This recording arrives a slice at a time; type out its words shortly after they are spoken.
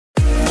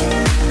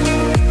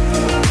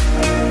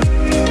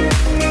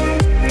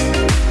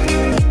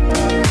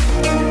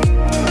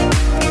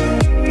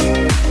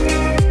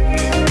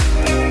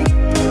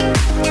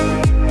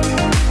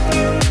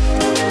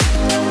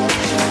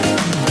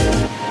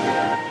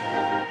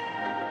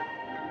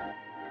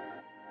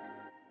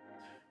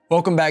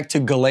Welcome back to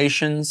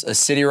Galatians, a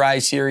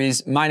CityRise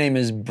series. My name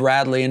is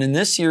Bradley, and in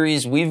this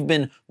series, we've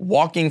been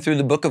walking through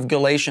the book of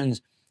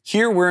Galatians.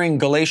 Here we're in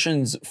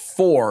Galatians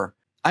 4.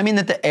 I mean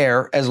that the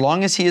heir, as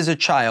long as he is a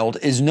child,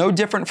 is no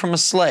different from a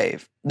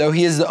slave, though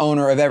he is the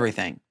owner of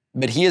everything.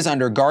 But he is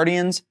under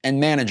guardians and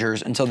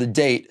managers until the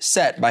date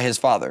set by his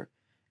father.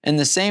 In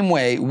the same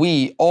way,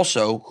 we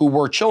also, who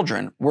were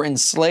children, were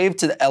enslaved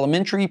to the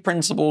elementary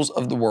principles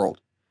of the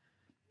world.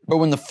 But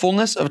when the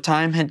fullness of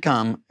time had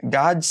come,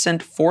 God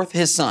sent forth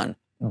his Son,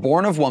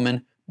 born of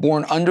woman,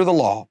 born under the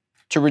law,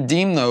 to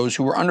redeem those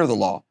who were under the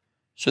law,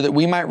 so that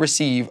we might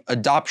receive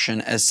adoption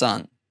as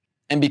sons.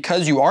 And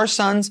because you are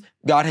sons,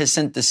 God has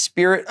sent the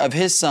Spirit of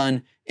his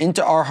Son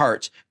into our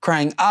hearts,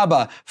 crying,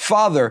 Abba,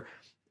 Father.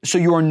 So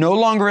you are no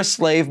longer a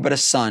slave, but a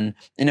son,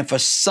 and if a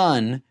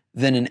son,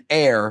 then an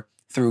heir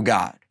through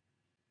God.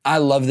 I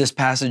love this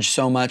passage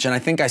so much, and I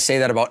think I say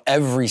that about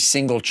every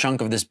single chunk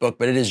of this book,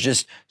 but it is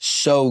just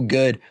so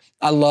good.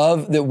 I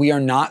love that we are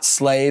not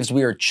slaves,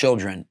 we are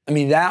children. I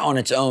mean, that on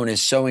its own is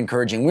so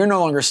encouraging. We're no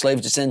longer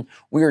slaves to sin,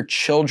 we are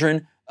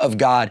children of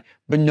God.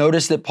 But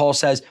notice that Paul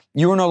says,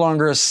 you are no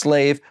longer a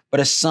slave, but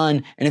a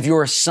son. And if you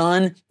are a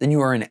son, then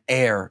you are an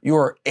heir. You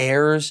are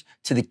heirs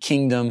to the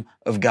kingdom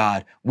of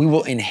God. We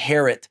will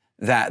inherit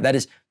that. That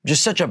is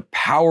just such a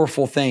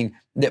powerful thing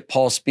that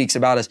Paul speaks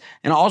about us.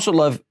 And I also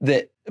love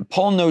that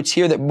Paul notes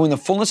here that when the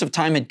fullness of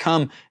time had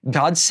come,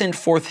 God sent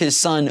forth his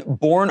Son,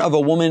 born of a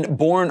woman,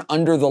 born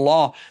under the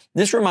law.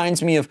 This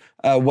reminds me of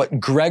what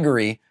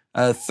Gregory,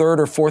 a 3rd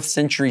or 4th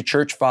century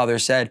church father,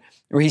 said,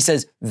 where he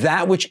says,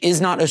 that which is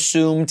not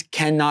assumed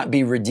cannot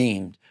be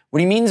redeemed. What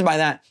he means by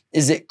that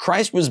is that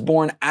Christ was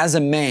born as a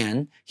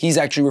man. He's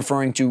actually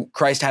referring to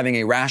Christ having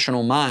a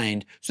rational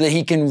mind so that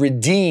he can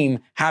redeem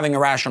having a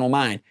rational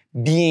mind,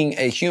 being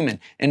a human.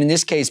 And in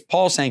this case,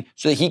 Paul's saying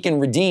so that he can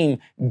redeem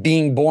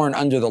being born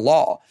under the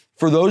law.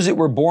 For those that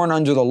were born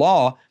under the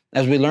law,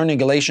 as we learn in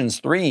Galatians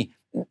 3,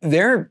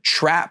 they're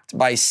trapped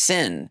by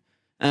sin.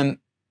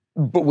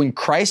 But when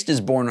Christ is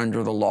born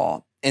under the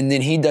law, and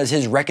then he does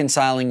his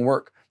reconciling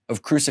work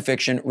of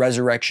crucifixion,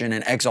 resurrection,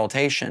 and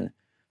exaltation,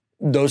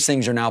 those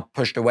things are now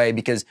pushed away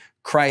because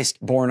Christ,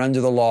 born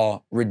under the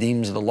law,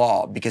 redeems the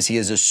law because he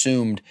has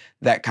assumed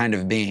that kind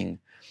of being.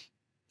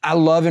 I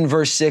love in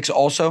verse 6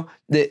 also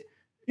that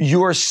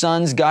your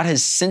sons, God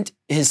has sent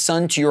his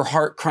Son to your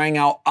heart crying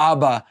out,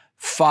 Abba,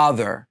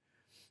 Father.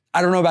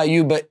 I don't know about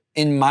you, but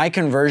in my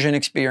conversion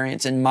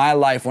experience, in my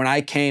life, when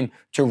I came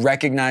to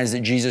recognize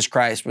that Jesus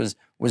Christ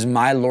was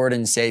my Lord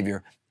and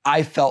Savior,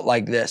 I felt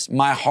like this,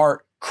 my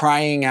heart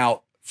crying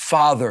out,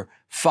 Father,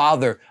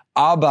 Father.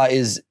 Abba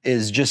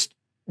is just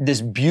this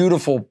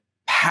beautiful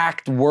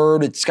packed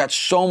word. It's got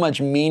so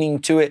much meaning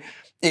to it.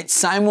 It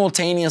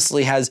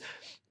simultaneously has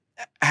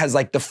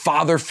like the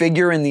father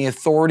figure and the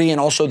authority and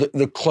also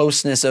the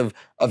closeness of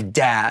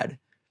dad.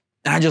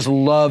 And I just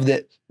love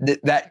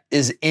that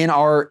is in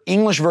our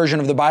English version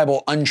of the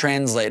Bible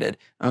untranslated,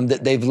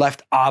 that they've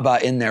left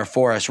Abba in there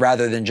for us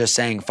rather than just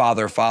saying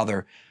Father,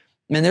 Father.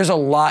 Man, there's a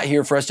lot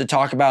here for us to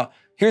talk about.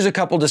 Here's a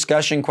couple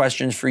discussion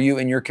questions for you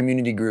in your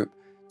community group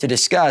to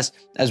discuss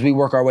as we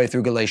work our way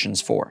through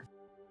Galatians 4.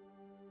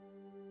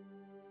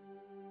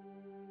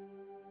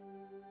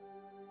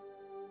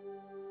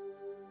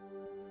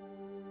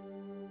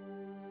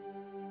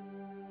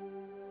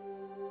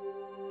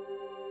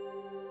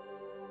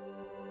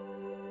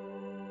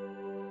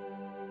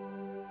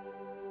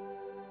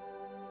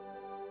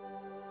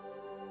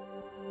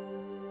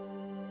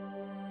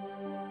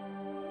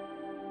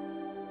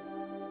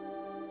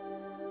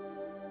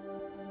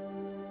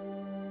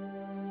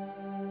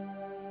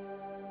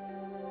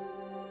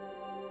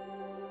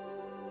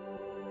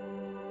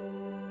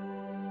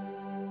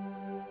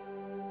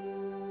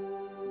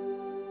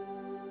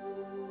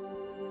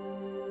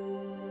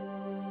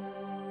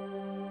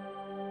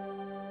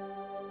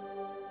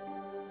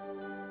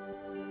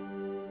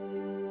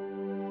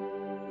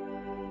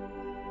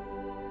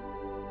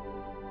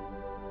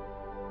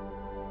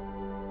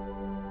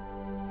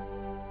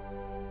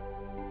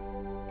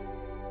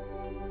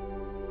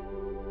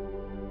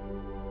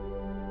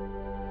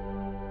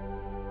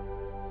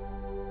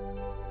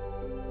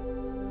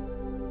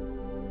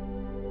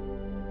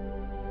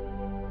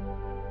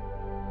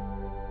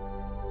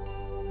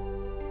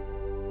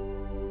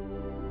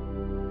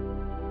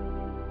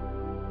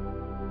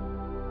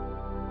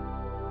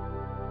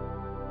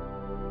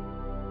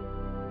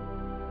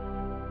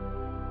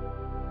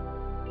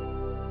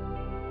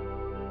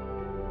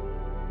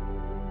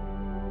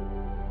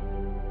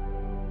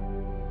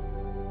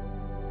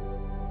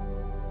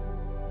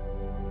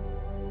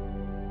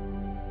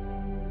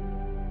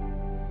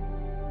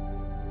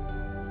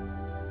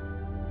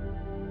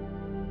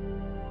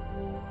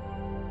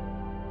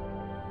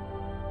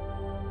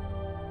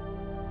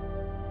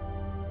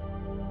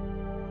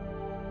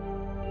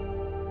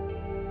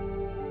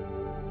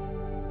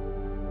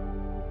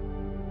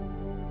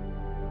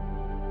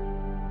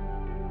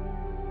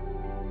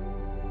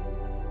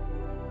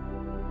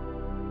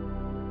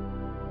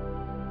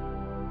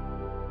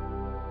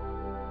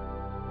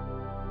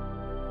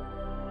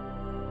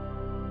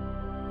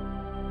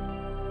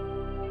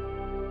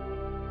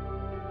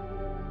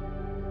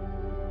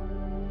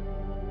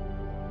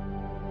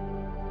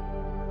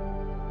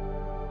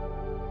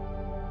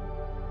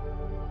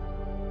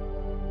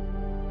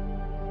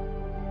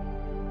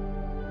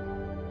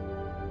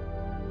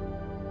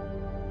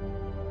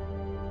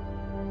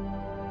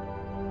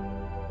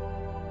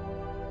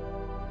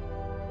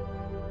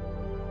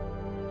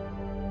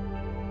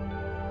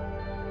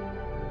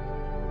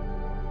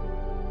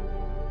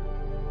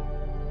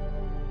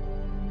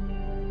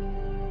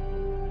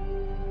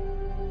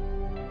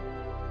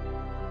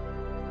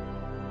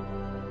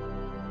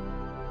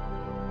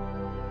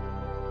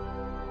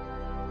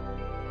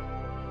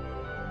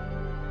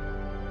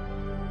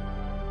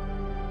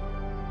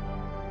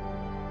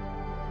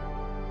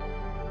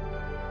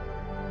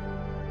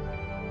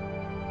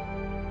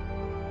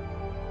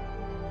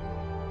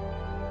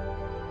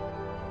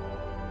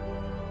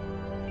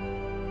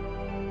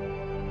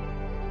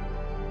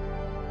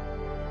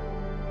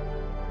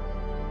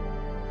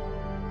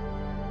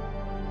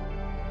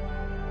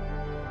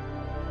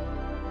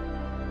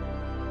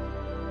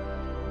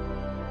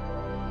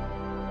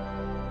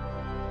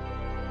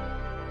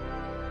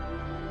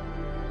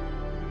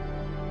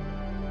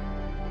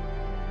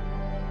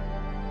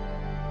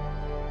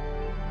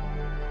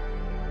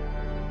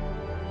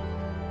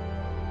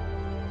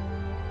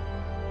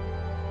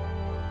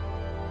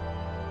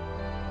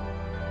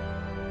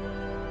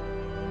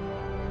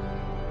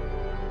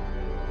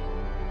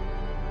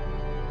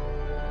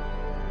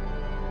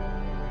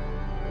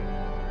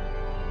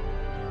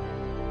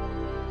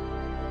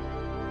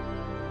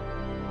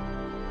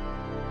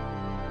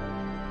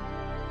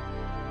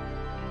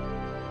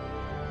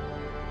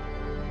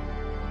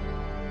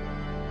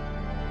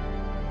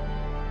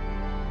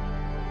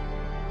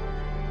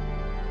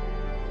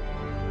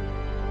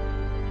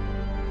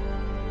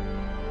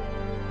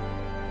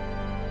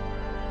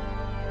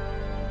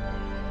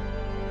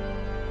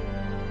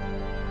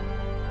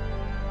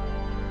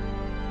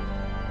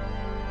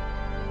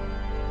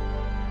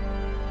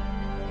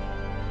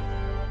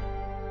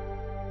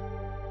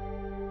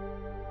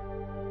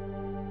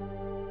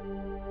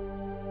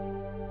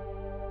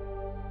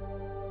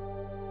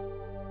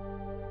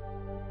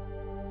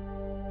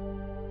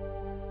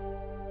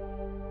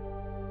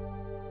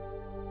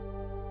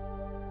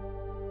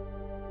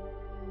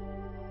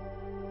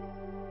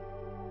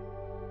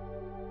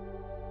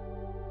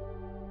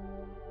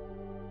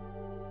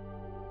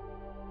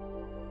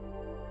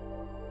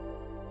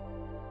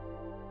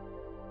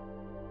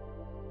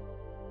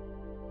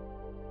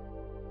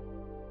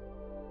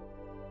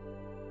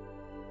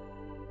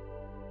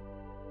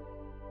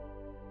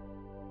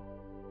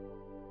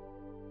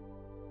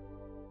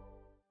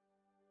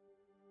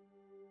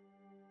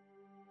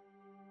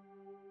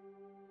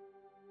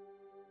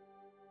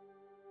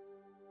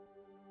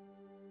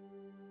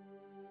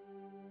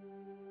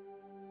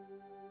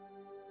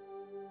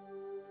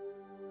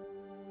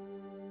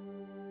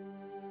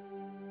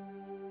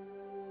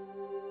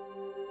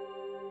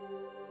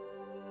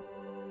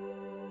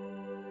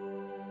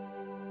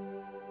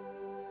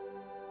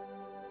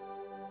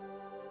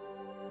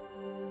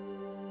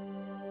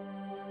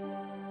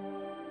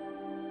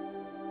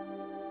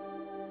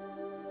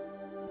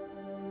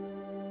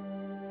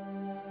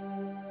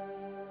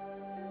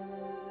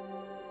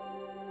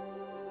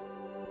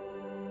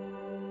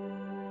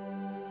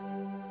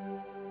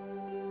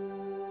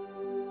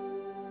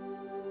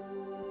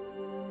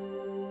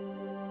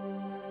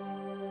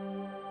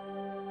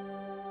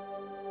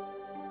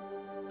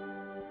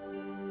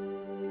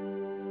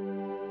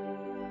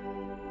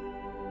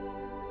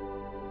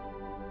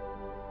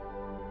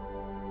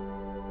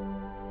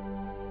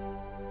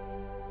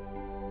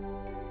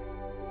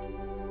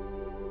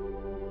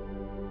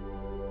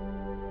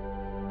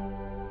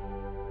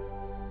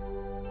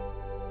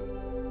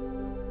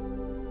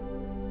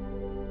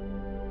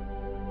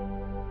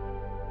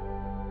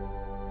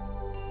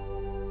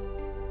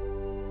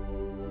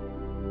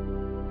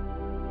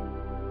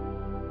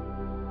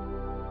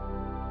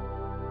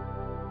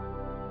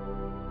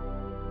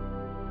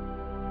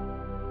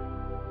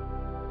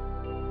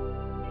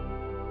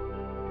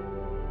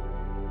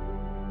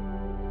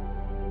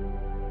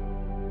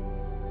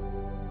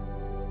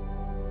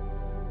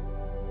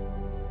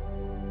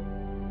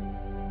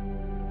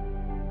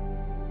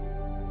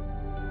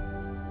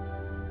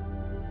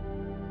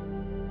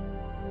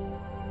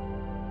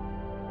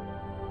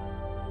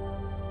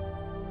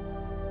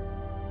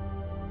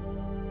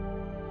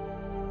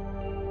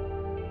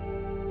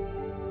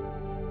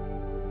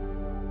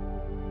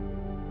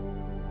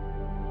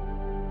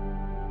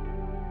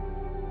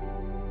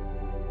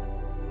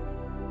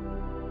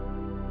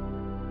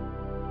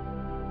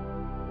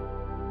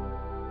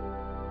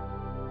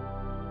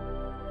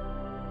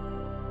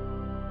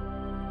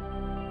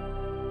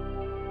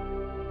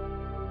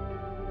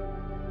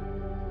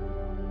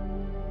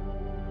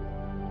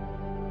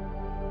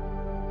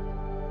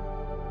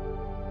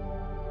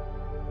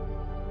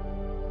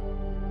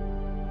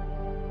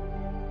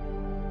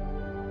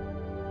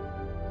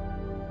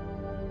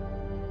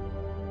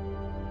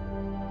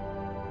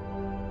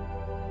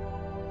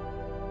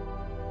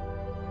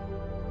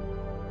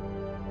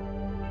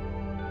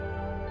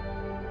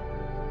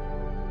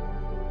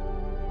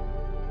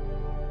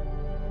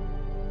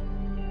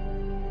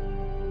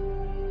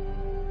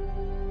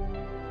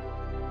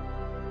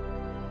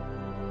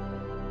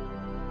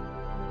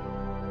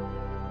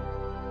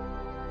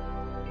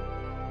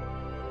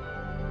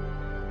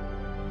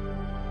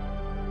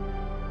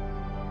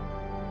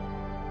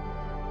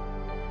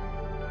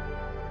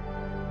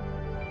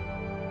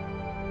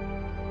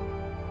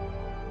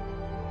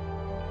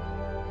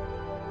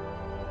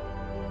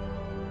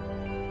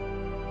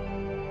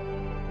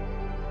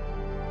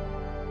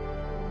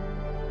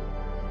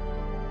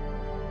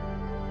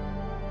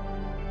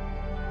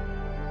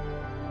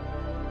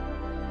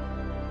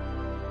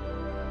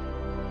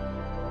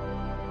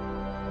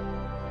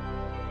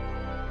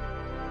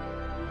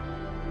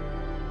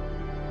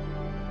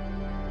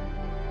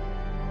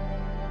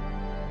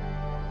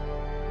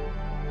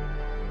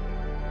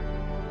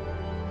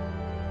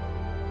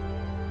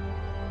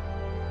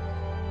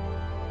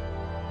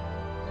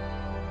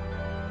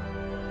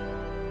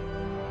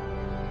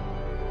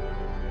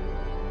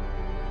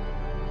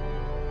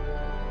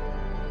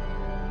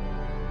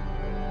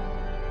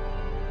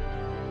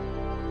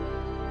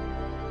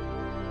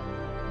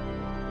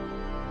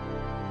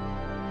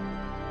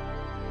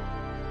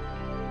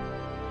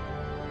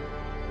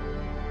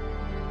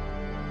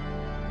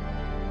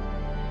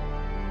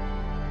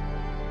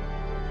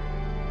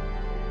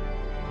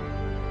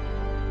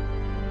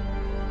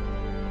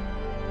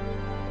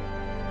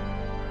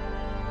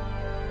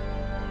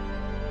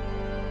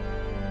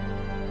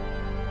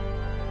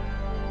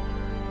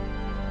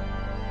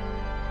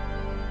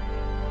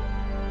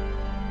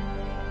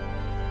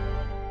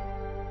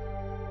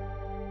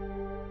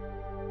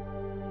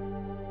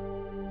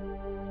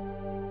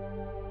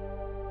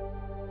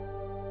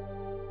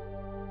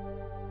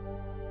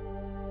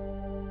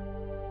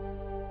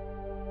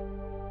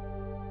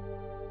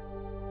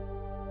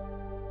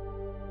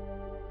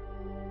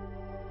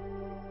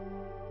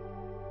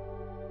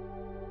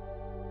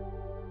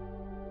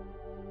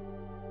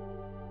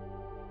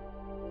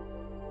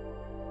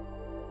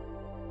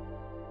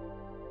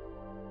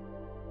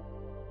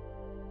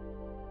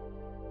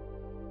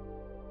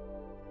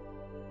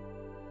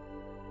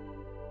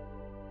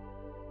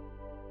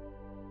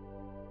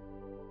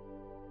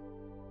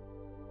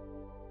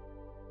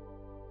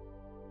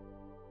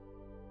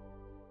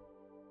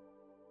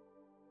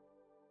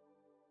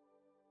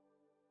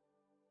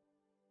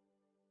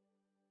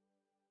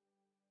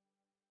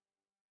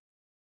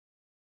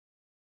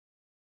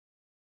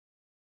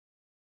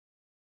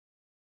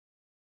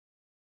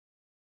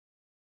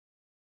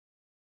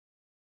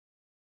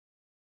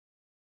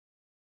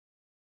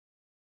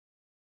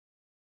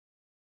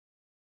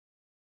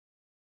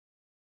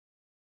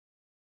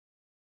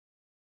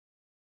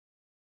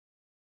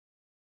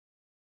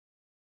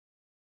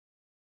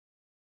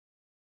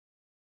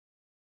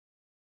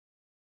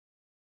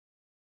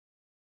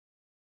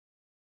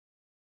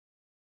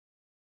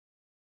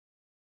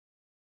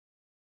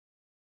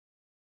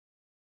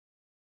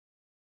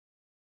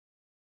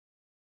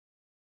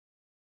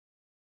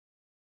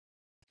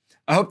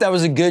 I hope that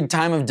was a good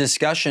time of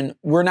discussion.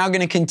 We're now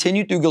going to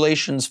continue through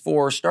Galatians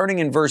 4, starting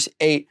in verse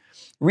 8,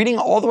 reading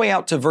all the way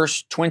out to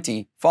verse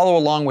 20. Follow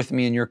along with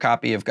me in your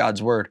copy of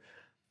God's Word.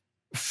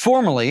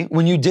 Formerly,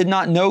 when you did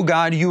not know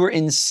God, you were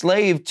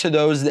enslaved to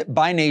those that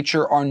by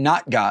nature are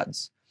not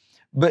God's.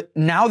 But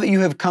now that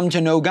you have come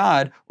to know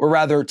God, or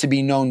rather to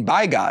be known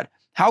by God,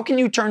 how can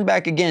you turn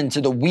back again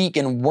to the weak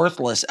and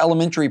worthless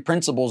elementary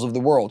principles of the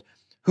world,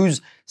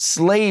 whose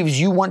slaves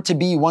you want to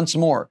be once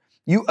more?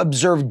 You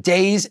observe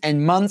days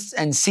and months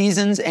and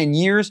seasons and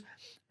years.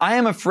 I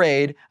am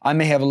afraid I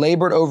may have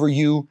labored over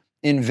you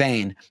in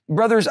vain.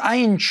 Brothers, I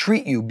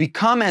entreat you,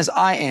 become as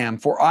I am,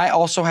 for I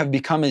also have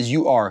become as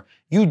you are.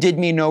 You did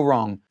me no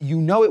wrong. You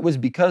know it was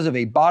because of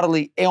a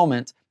bodily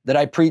ailment that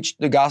I preached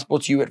the gospel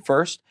to you at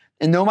first.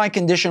 And though my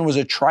condition was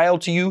a trial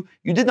to you,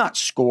 you did not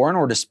scorn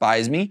or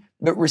despise me,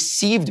 but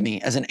received me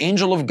as an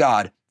angel of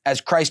God, as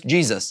Christ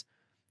Jesus.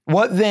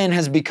 What then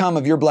has become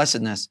of your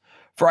blessedness?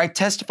 For I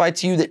testify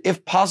to you that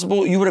if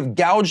possible, you would have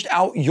gouged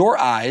out your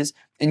eyes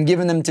and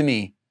given them to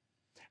me.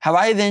 Have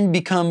I then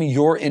become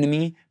your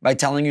enemy by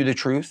telling you the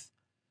truth?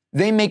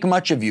 They make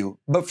much of you,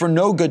 but for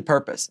no good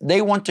purpose.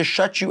 They want to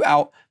shut you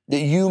out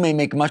that you may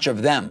make much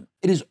of them.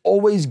 It is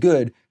always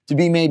good to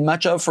be made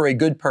much of for a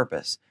good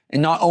purpose,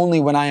 and not only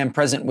when I am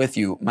present with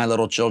you, my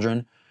little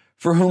children,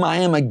 for whom I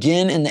am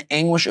again in the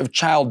anguish of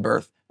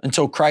childbirth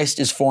until Christ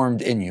is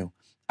formed in you.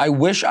 I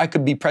wish I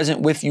could be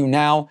present with you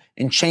now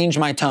and change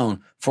my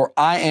tone, for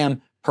I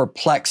am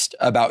perplexed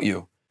about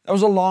you. That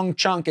was a long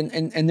chunk,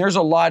 and there's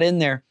a lot in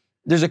there.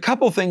 There's a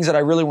couple things that I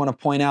really want to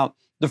point out.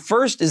 The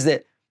first is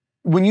that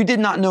when you did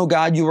not know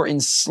God, you were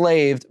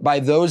enslaved by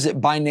those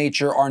that by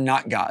nature are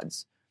not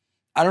God's.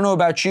 I don't know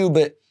about you,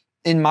 but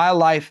in my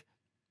life,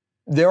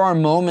 there are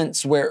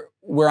moments where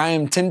I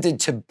am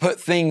tempted to put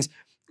things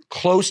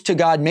close to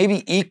God,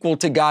 maybe equal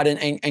to God,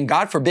 and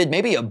God forbid,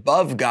 maybe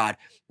above God.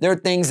 There are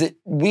things that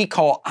we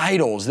call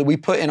idols that we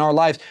put in our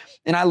lives.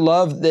 And I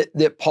love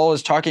that Paul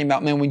is talking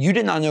about, man, when you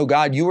did not know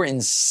God, you were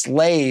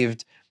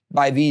enslaved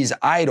by these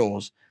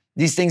idols,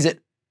 these things that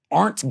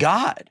aren't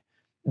God.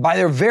 By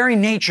their very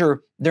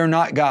nature, they're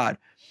not God.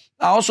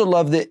 I also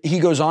love that he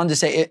goes on to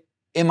say,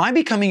 am I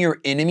becoming your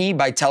enemy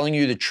by telling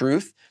you the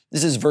truth?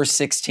 This is verse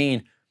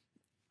 16.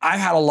 I've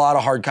had a lot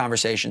of hard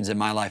conversations in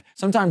my life.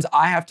 Sometimes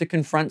I have to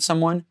confront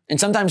someone, and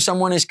sometimes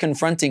someone is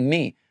confronting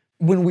me.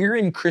 When we're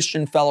in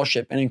Christian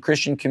fellowship and in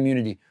Christian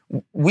community,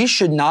 we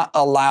should not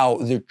allow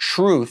the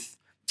truth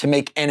to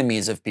make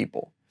enemies of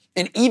people.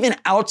 And even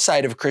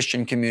outside of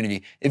Christian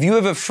community, if you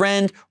have a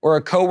friend or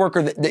a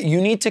coworker that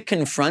you need to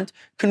confront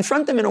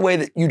them in a way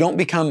that you don't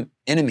become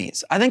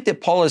enemies. I think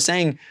that Paul is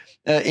saying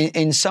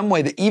in some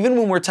way that even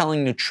when we're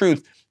telling the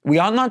truth, we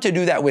ought not to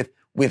do that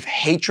with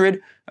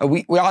hatred.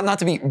 We ought not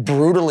to be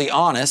brutally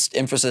honest,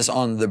 emphasis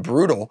on the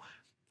brutal.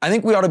 I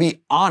think we ought to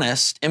be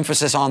honest,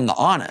 emphasis on the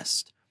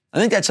honest. I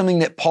think that's something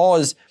that Paul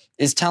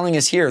is telling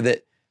us here,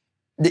 that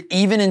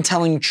even in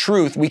telling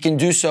truth, we can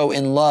do so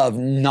in love,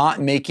 not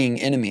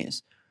making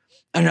enemies.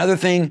 Another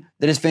thing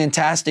that is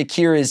fantastic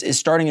here is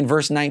starting in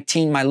verse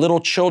 19, my little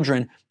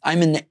children,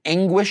 I'm in the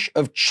anguish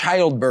of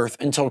childbirth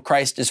until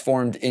Christ is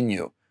formed in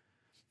you.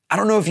 I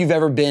don't know if you've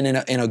ever been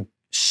in a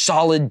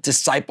solid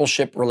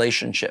discipleship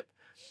relationship.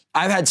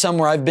 I've had some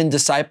where I've been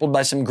discipled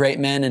by some great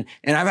men,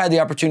 and I've had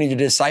the opportunity to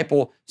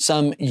disciple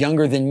some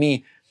younger than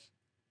me.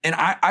 And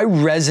I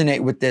resonate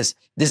with this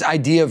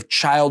idea of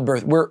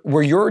childbirth,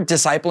 where you're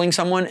discipling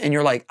someone and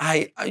you're like,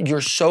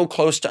 you're so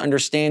close to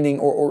understanding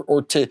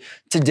or to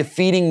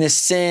defeating this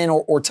sin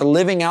or to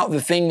living out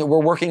the thing that we're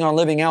working on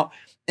living out.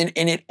 And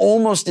it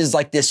almost is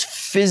like this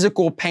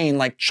physical pain,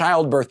 like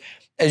childbirth,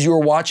 as you're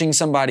watching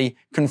somebody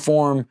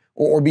conform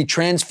or be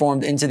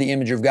transformed into the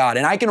image of God.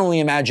 And I can only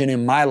imagine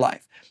in my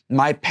life,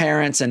 my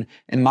parents and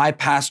my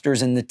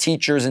pastors and the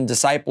teachers and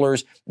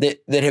disciplers that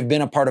have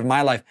been a part of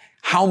my life,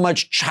 how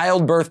much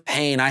childbirth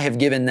pain I have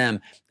given them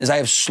as I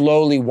have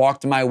slowly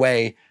walked my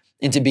way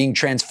into being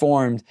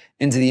transformed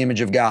into the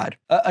image of God.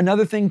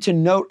 Another thing to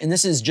note, and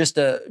this is just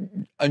a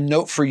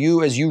note for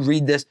you as you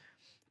read this,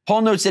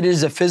 Paul notes that it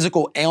is a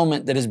physical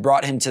ailment that has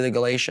brought him to the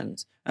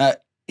Galatians.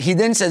 He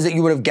then says that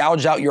you would have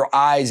gouged out your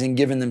eyes and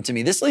given them to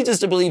me. This leads us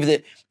to believe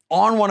that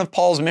on one of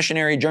Paul's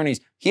missionary journeys,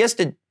 he has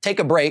to take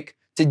a break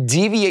to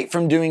deviate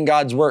from doing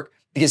God's work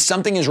because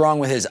something is wrong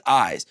with his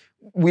eyes.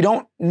 We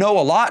don't know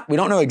a lot. We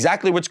don't know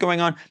exactly what's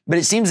going on, but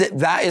it seems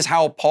that is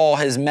how Paul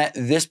has met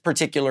this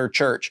particular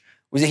church,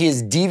 was that he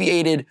has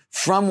deviated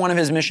from one of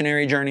his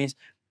missionary journeys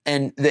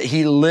and that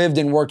he lived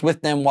and worked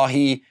with them while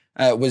he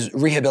was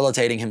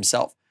rehabilitating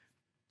himself.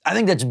 I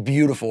think that's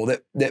beautiful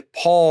that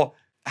Paul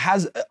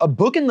has a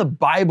book in the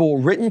Bible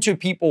written to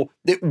people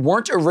that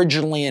weren't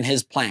originally in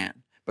his plan,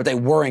 but they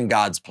were in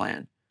God's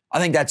plan. I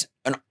think that's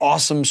an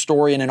awesome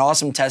story and an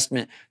awesome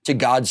testament to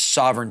God's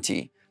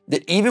sovereignty,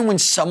 that even when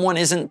someone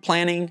isn't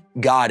planning,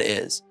 God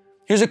is.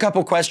 Here's a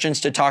couple questions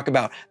to talk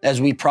about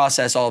as we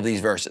process all of these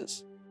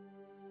verses.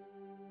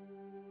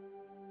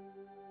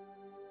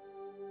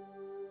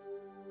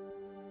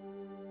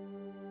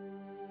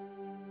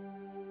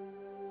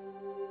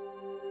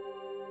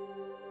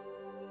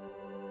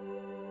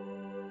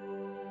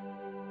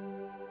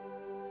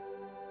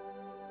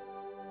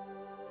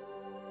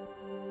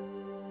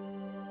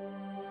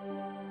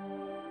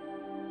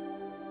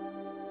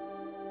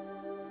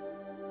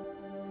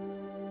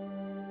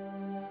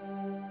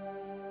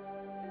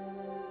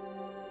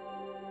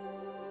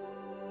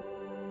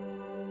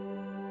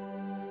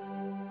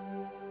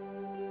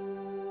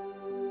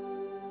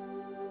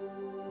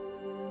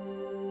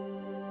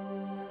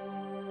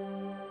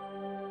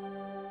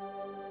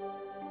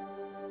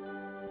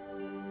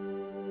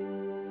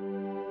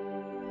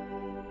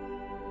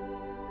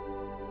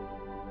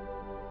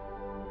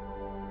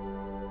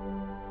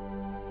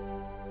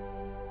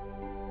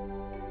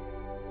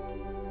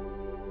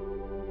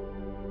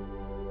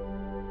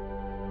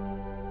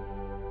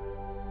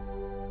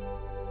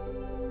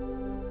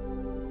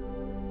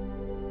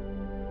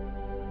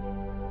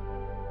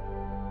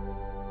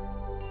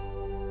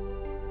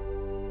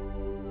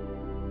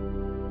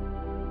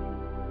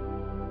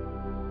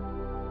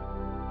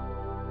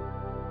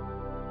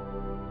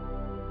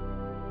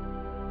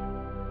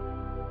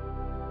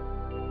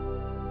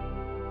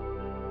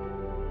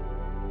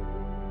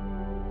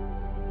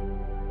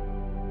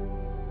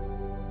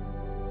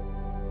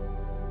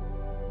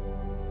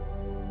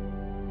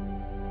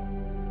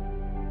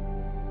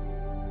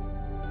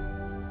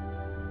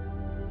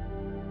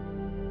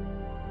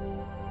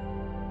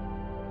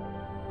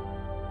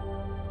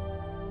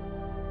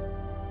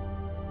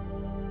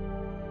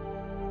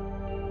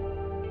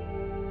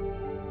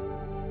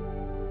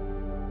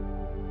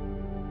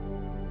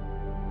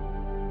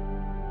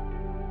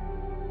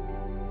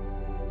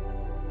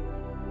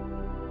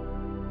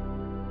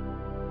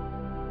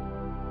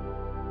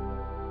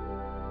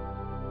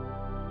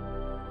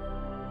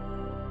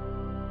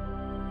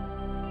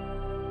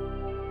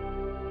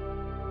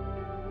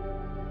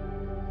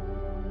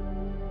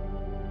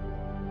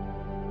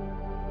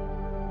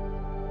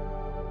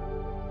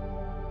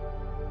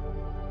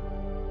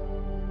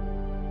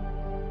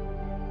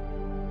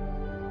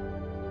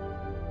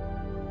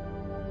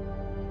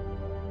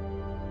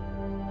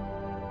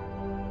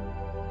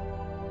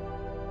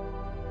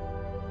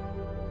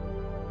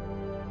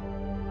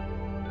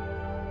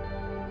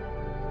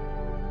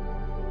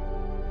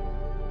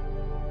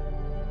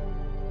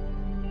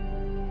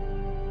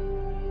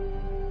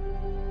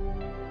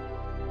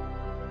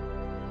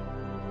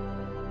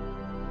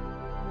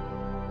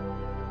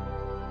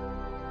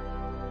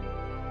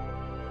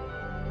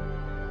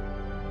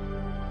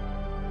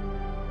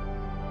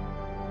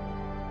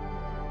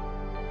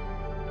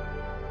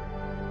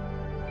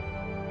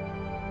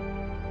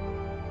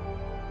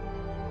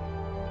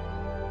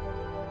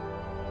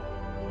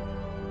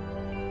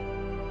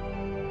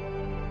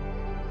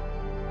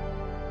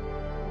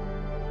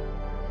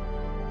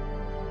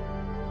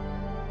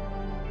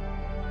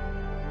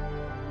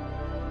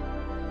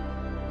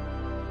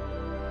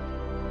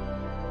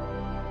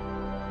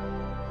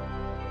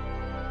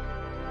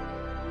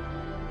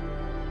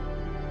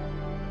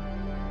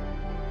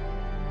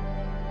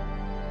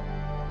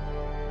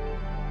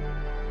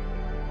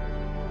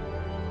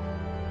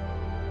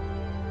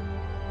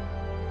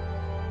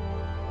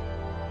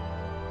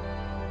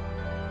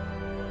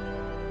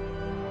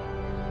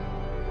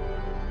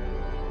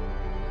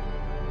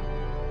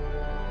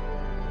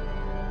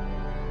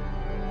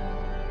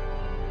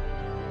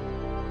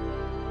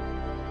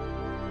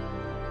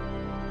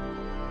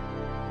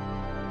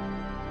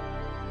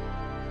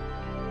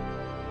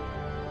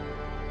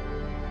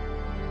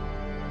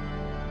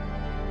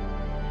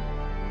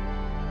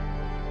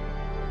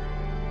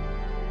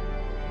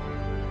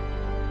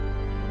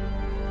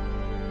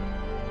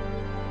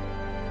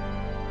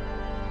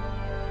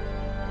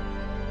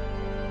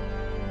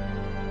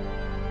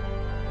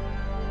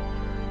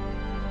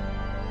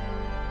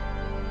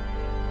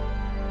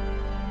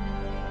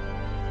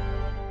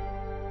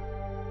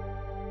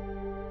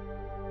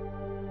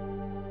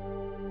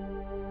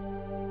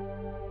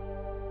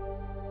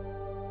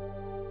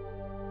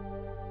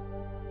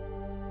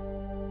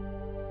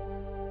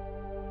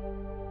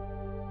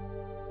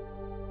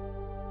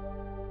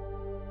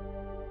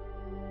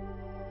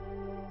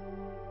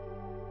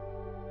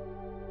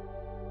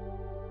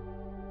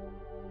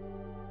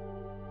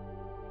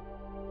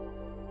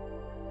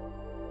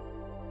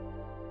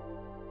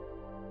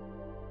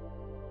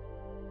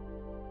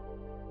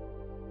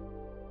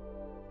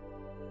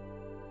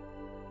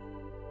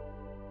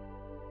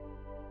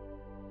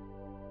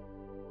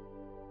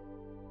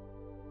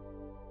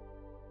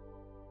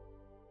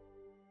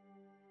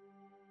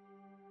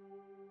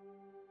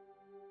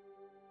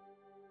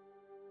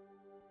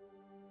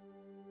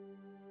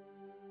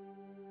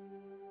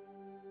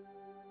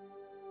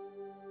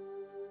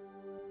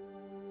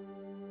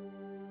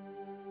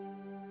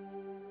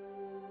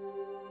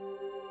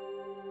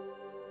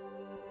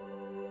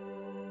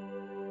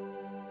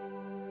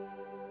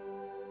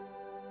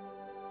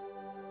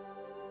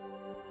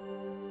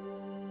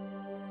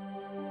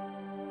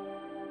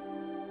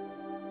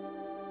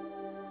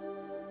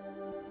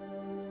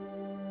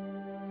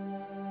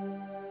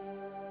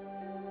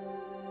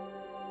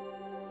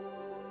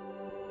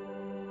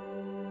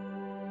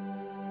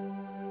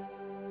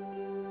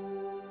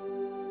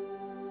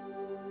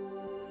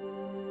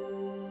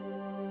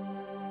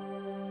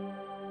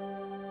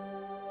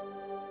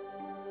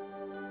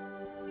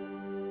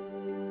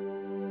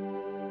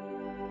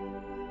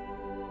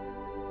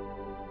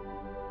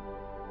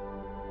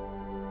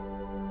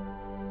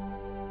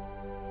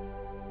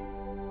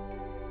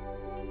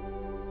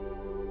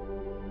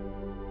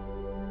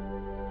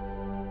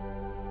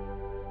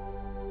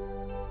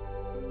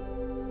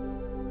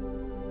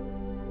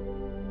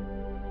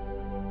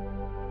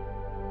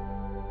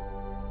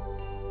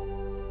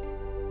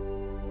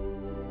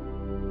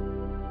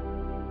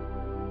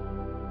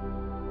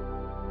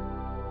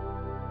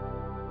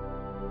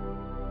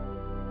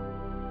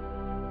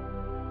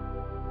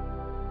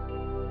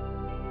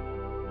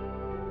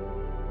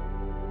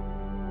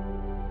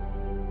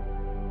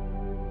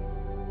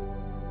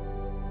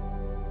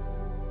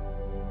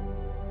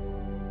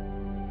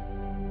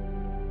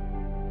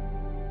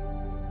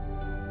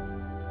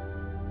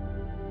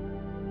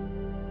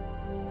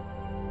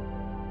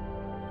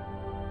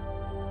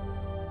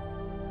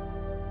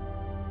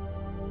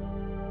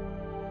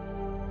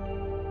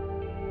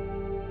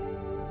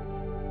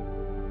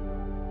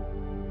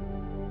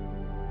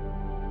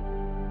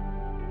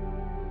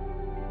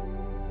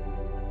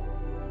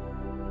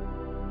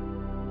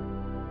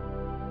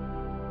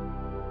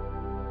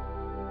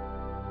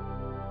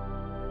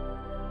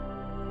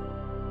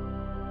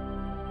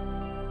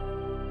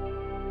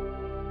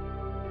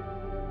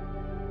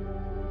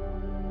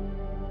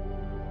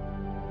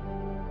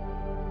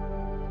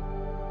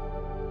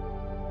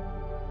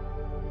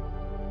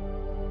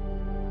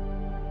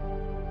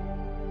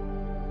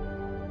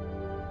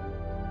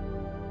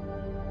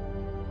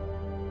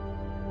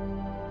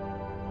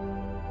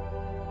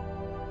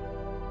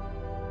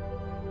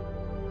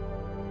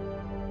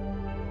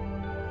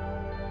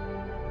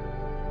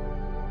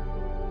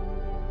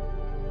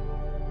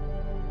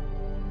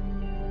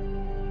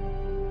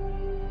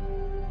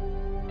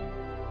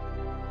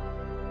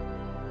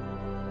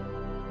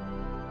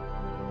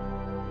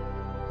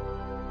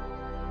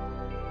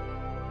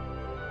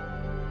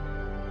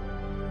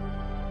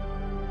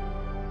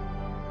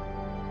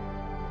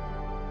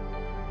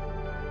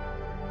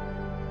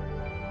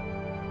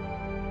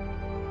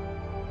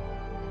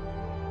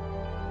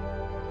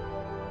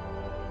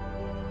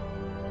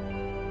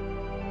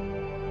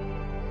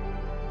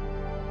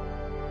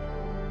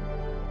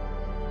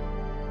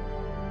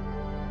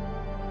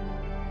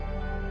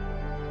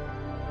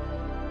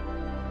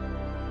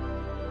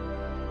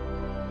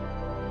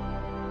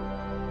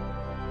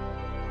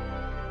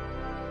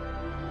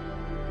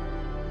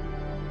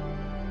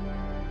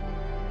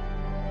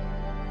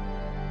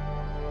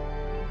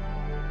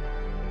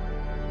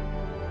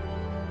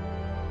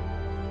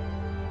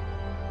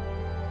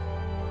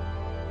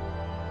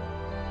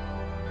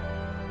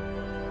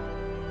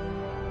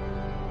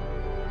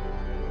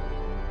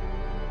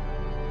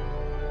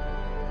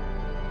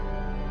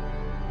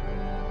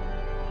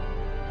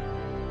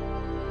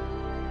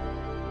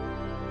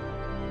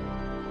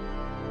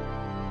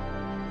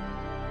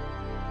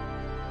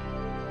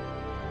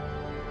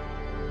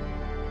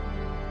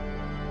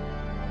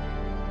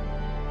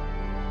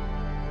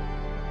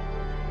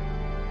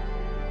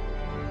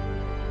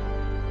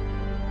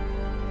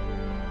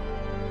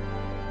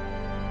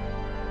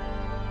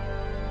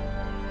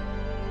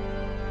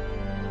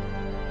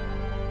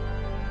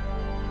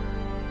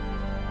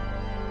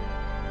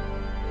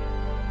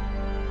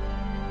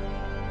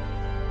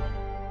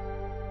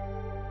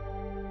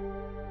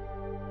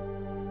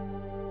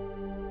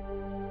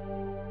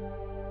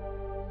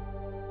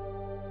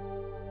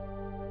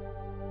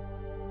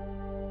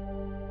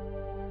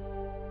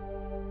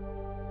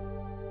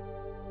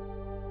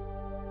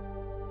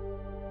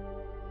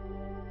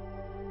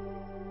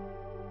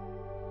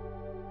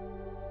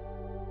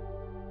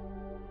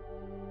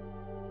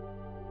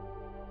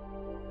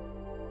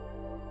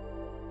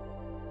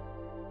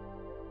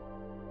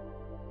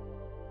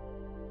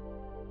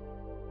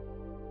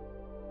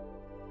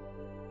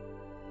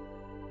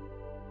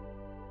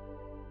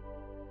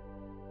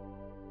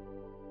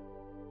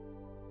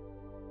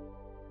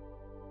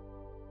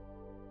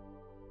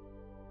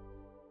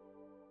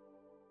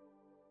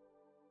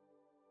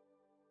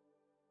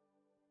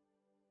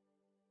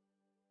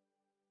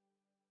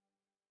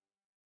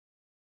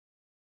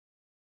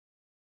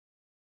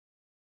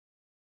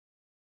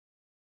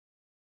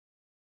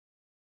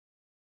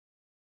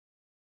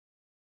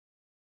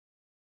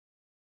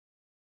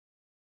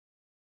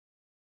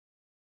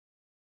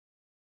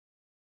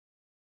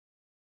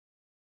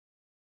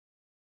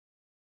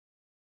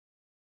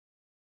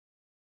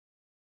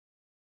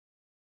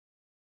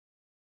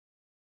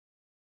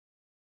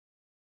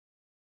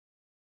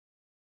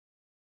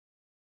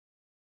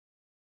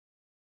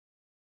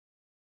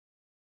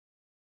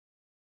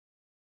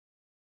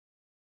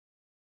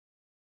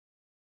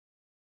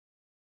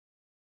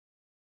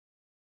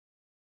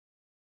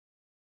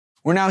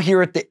 We're now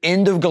here at the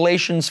end of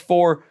Galatians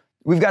 4.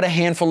 We've got a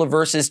handful of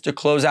verses to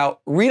close out.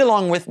 Read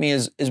along with me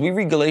as we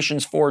read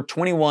Galatians 4,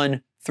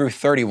 21 through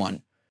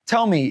 31.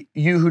 Tell me,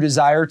 you who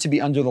desire to be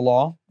under the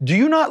law, do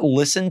you not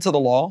listen to the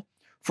law?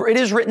 For it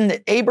is written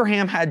that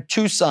Abraham had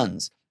two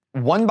sons,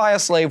 one by a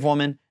slave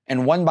woman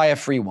and one by a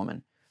free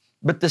woman.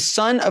 But the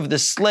son of the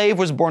slave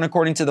was born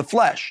according to the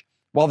flesh,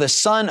 while the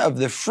son of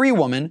the free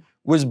woman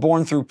was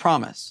born through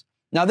promise.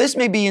 Now this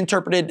may be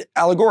interpreted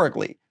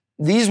allegorically.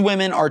 These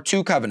women are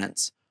two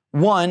covenants.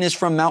 One is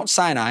from Mount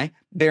Sinai,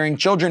 bearing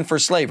children for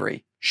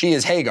slavery. She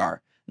is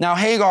Hagar. Now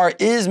Hagar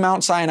is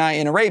Mount Sinai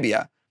in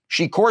Arabia.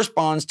 She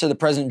corresponds to the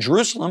present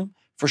Jerusalem,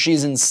 for she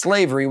is in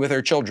slavery with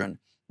her children.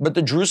 But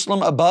the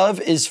Jerusalem above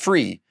is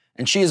free,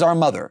 and she is our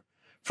mother.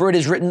 For it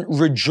is written,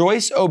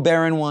 rejoice, O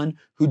barren one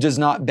who does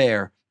not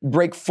bear.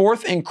 Break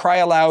forth and cry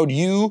aloud,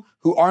 you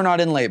who are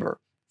not in labor.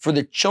 For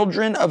the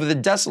children of the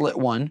desolate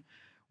one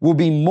will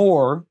be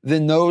more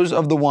than those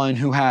of the one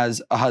who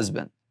has a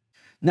husband.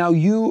 Now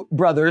you,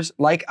 brothers,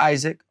 like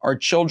Isaac, are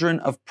children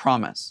of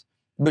promise.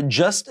 But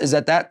just as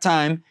at that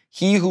time,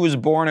 he who was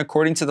born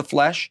according to the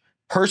flesh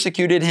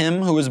persecuted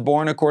him who was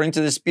born according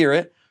to the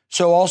Spirit,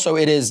 so also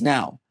it is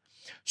now.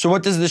 So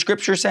what does the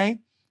scripture say?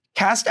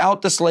 Cast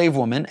out the slave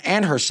woman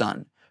and her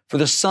son, for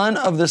the son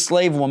of the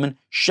slave woman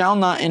shall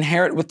not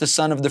inherit with the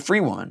son of the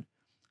free woman.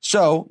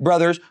 So,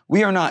 brothers,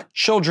 we are not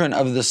children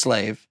of the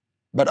slave,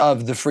 but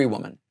of the free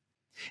woman.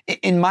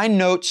 In my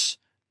notes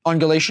on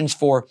Galatians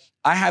 4,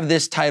 I have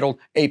this titled,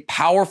 A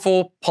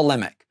Powerful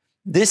Polemic.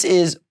 This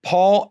is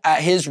Paul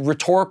at his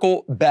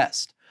rhetorical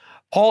best.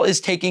 Paul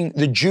is taking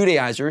the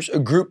Judaizers, a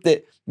group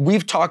that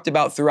we've talked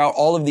about throughout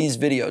all of these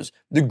videos,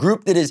 the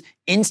group that is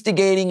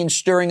instigating and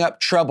stirring up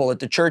trouble at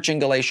the church in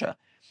Galatia.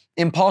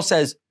 And Paul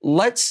says,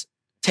 let's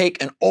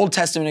take an Old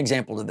Testament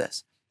example of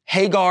this,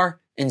 Hagar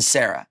and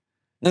Sarah.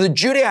 Now the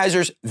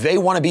Judaizers, they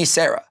want to be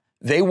Sarah.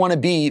 They want to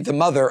be the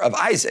mother of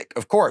Isaac,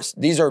 of course.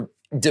 These are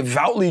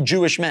devoutly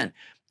Jewish men.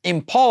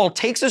 And Paul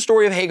takes the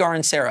story of Hagar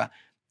and Sarah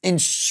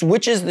and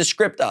switches the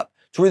script up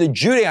to where the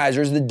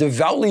Judaizers, the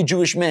devoutly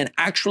Jewish men,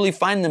 actually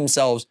find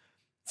themselves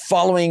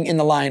following in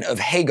the line of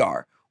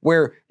Hagar,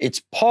 where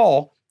it's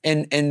Paul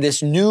and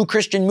this new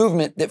Christian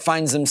movement that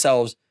finds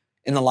themselves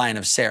in the line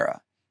of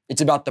Sarah.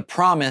 It's about the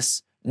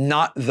promise,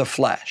 not the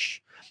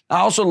flesh. I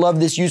also love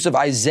this use of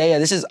Isaiah.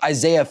 This is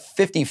Isaiah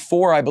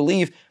 54, I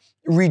believe.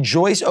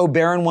 Rejoice, O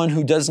barren one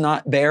who does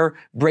not bear.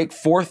 Break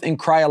forth and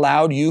cry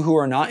aloud, you who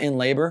are not in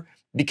labor,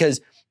 because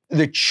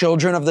the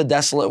children of the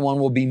desolate one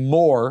will be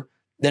more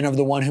than of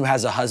the one who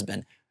has a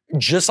husband.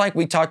 Just like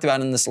we talked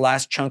about in this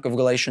last chunk of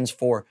Galatians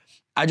 4,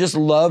 I just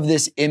love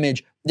this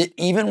image that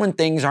even when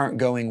things aren't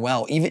going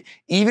well,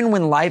 even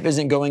when life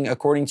isn't going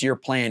according to your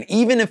plan,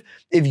 even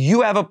if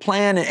you have a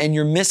plan and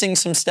you're missing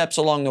some steps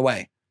along the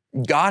way,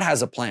 God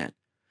has a plan.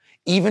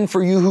 Even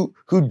for you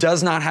who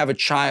does not have a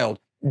child,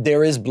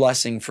 there is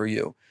blessing for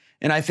you.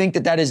 And I think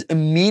that is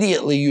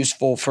immediately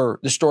useful for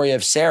the story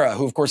of Sarah,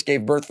 who of course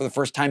gave birth for the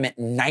first time at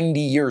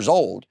 90 years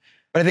old.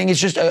 But I think it's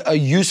just a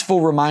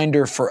useful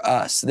reminder for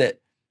us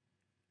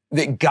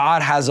that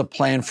God has a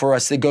plan for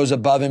us that goes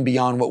above and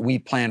beyond what we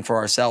plan for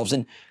ourselves.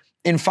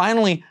 And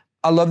finally,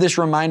 I love this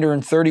reminder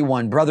in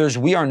 31, brothers,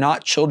 we are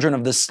not children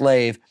of the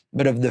slave,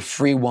 but of the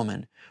free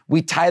woman.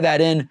 We tie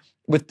that in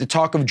with the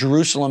talk of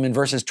Jerusalem in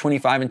verses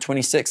 25 and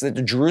 26, that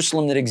the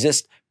Jerusalem that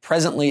exists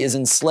presently is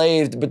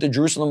enslaved, but the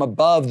Jerusalem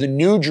above, the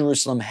new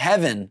Jerusalem,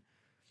 heaven,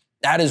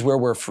 that is where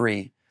we're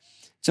free.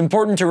 It's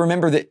important to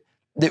remember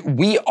that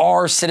we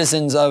are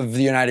citizens of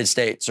the United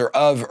States or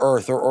of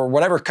earth or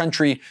whatever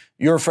country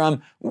you're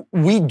from.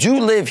 We do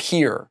live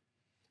here,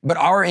 but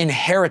our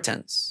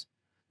inheritance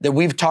that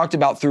we've talked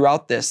about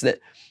throughout this, that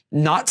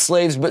not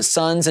slaves, but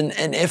sons, and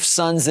if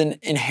sons, then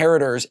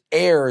inheritors,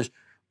 heirs,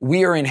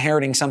 we are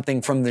inheriting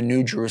something from the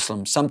new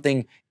Jerusalem,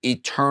 something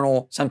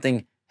eternal,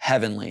 something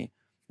heavenly.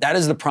 That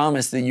is the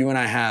promise that you and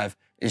I have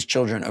as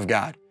children of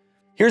God.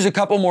 Here's a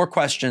couple more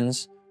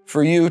questions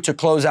for you to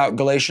close out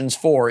Galatians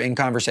 4 in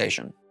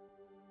conversation.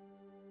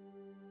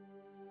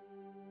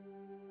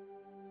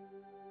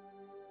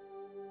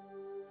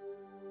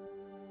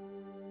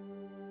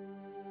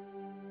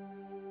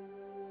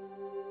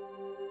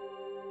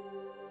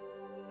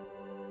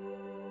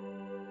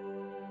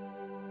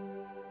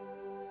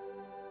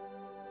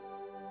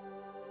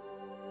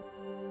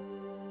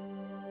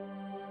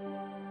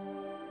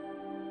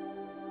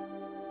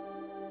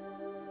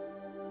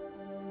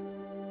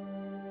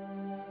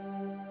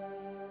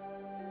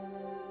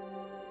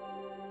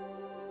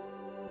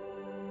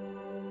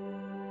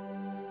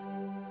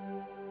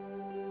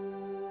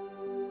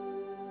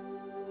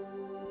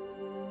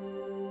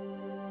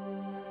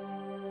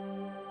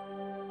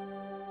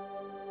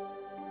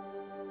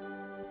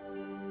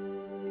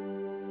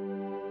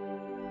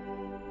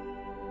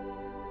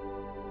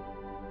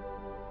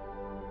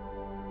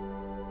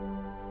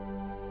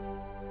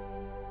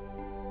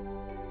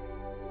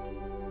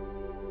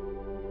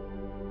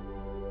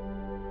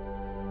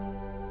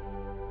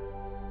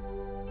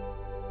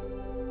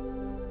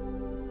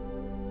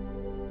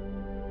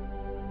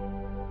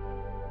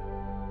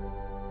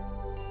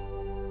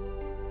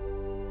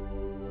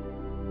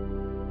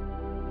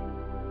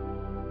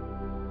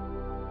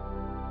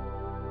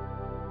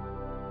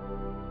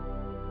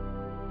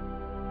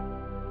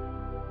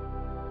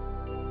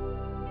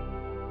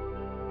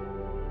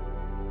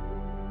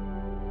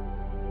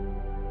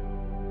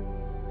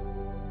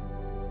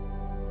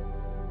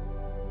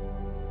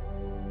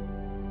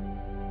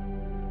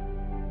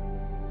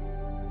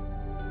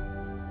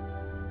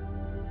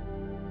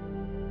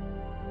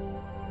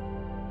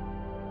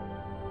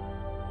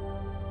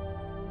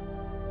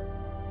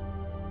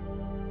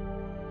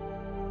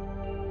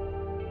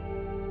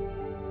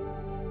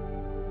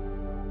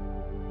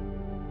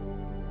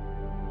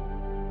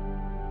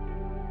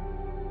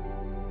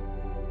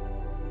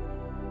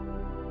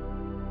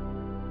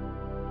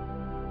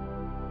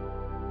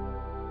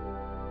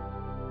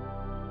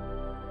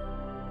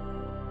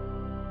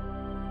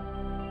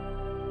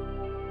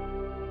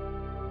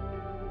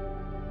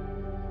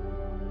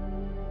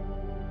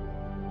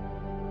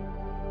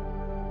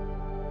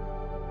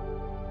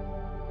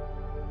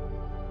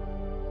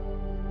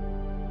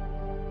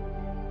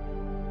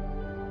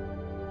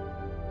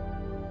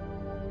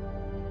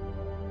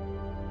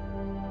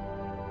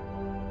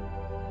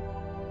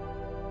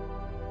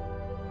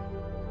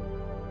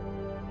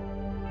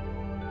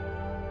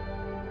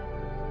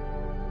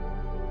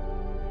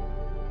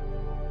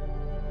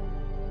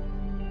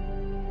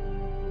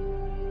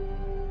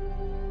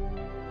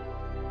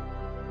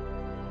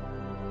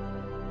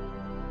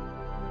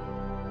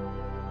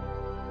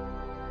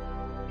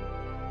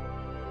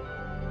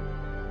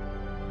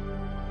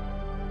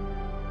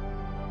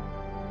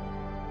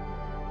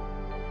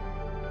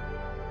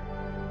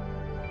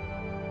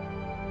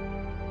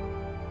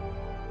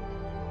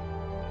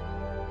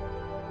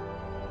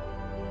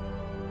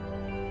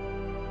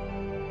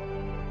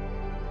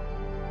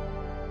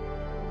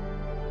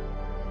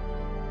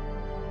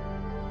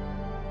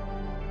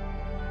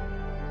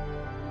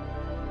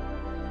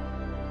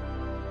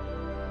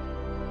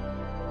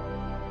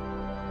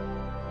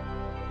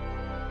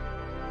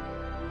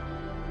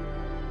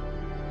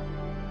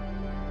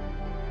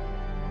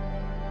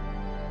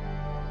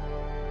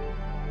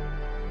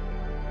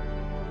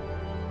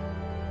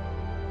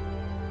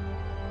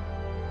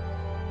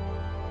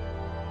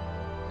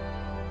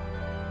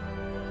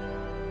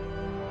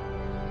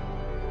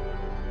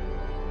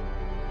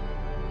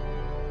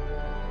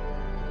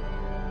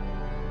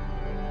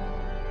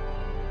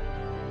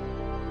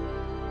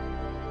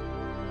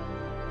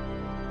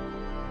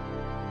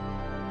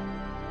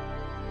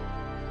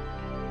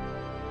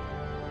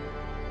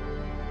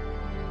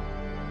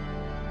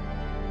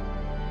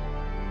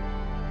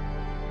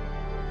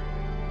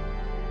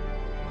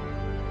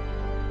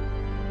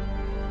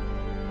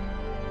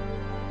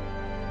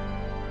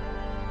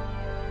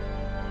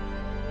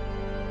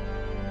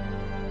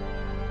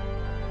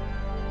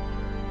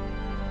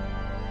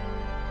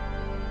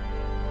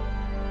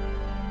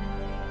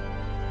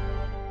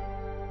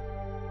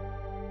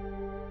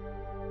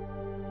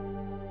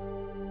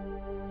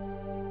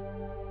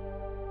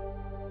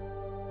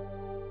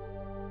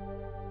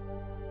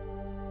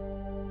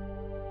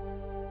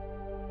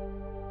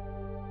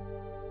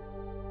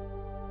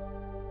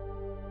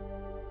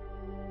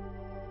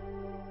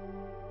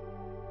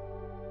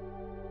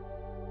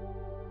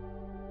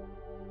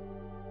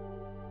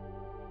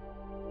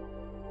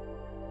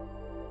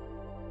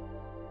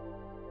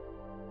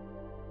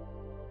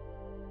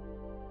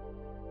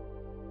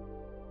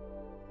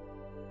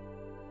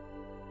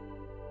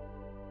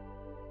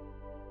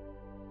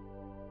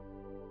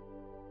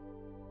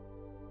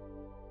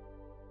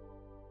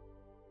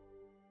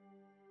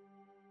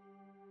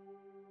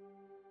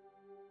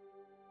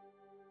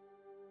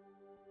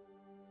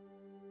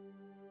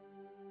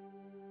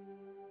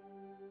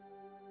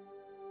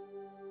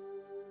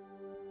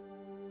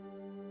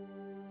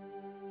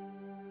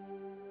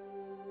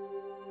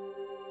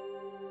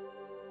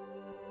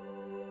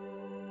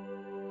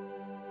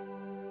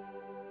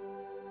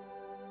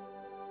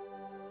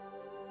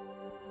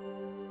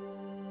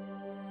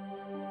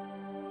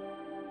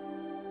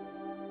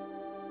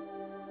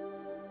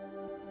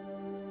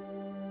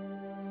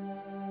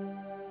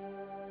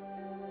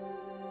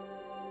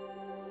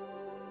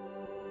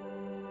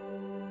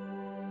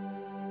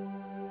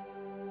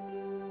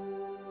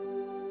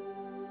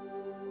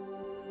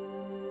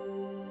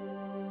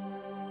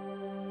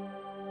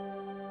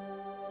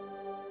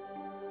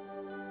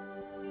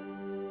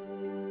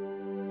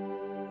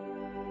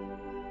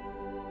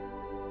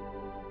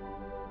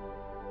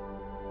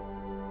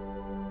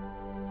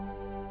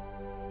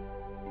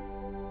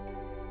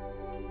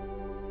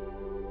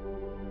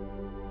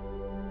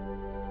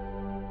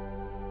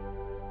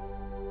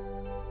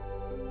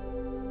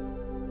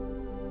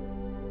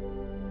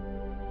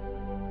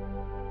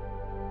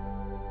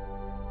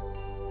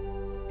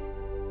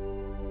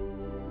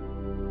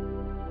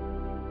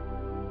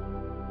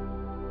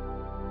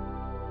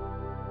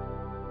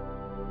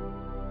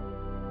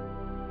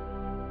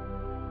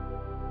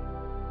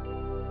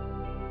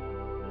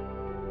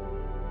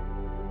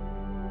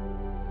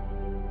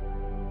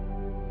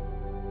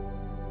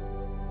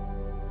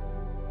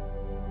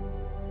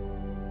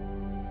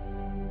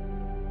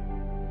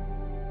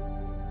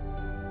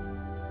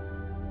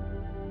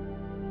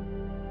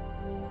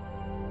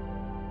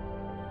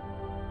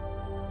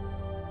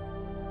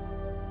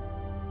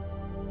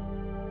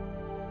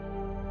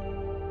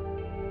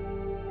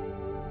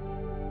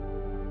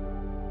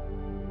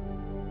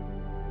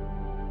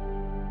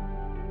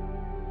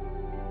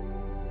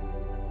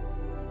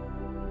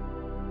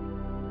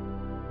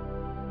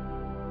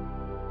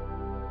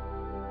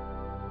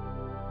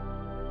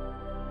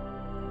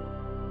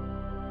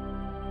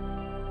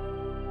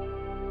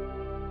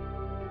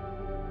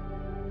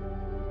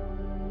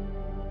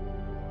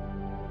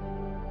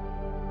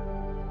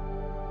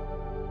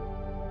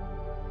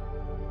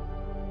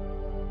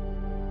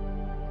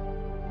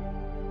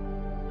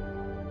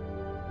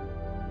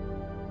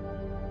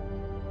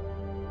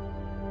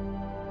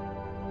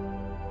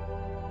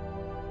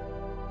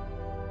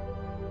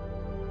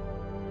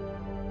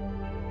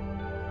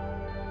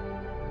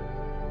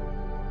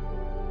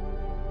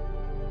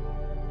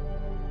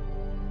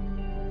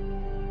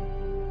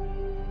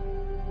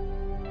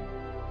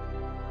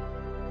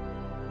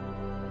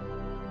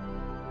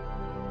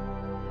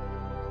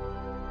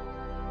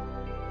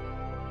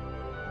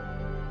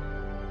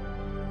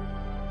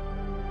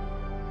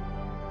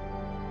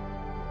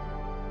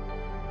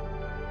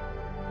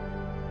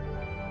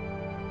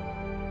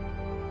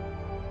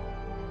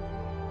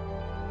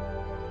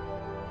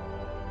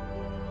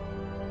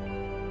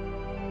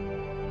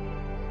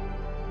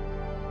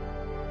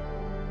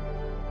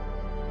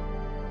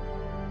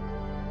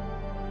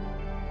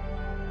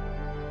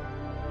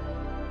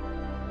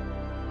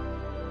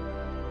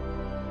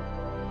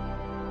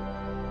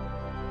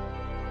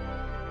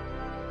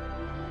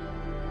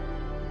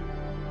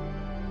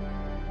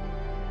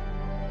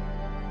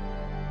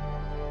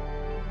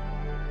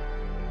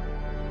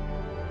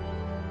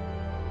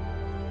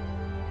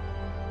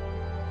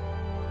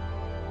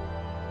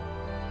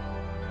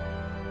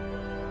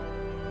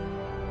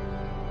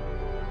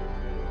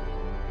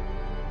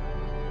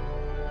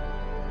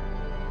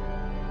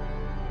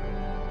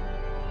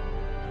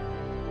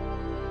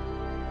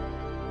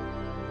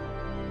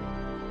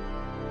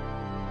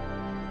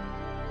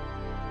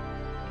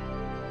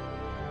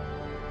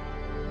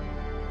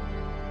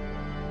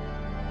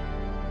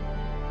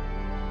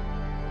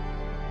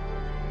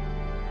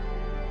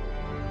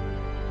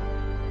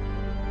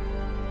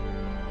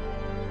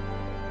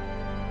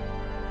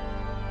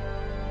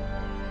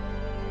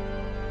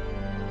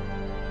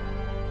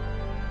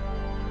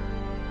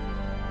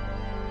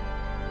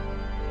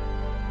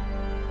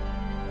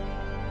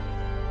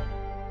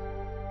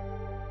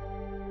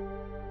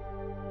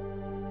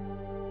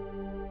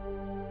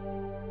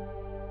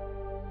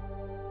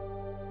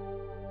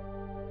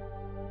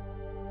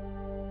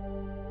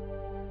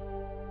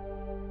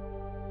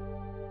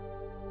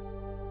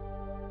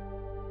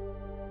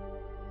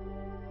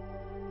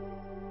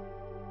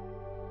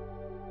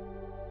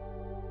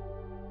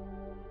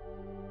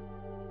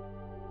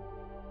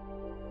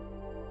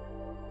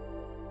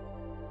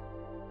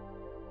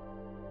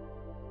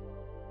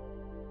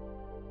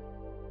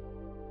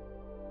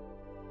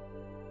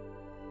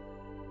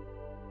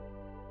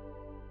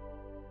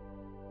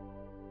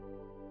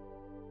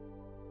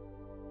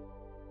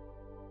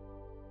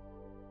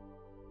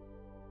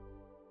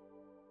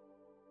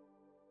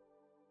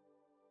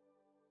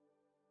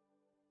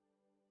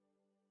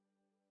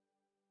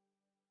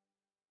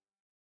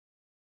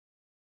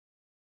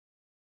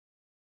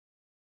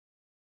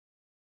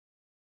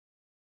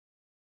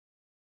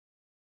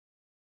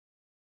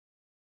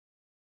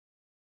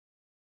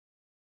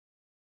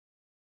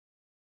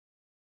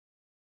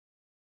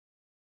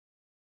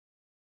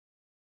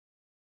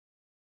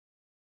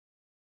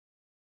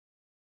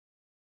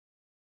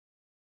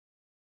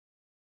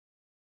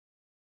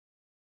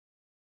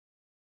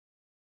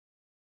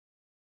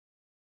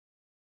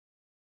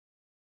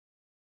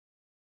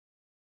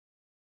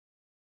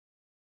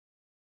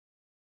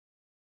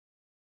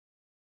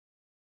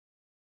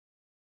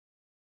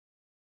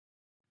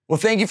 Well,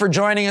 thank you for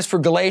joining us for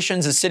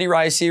Galatians, the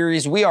CityRise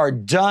series. We are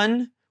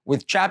done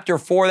with chapter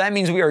 4. That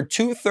means we are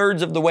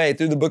 2/3 of the way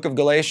through the book of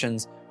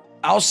Galatians.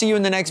 I'll see you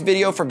in the next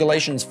video for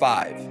Galatians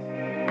 5.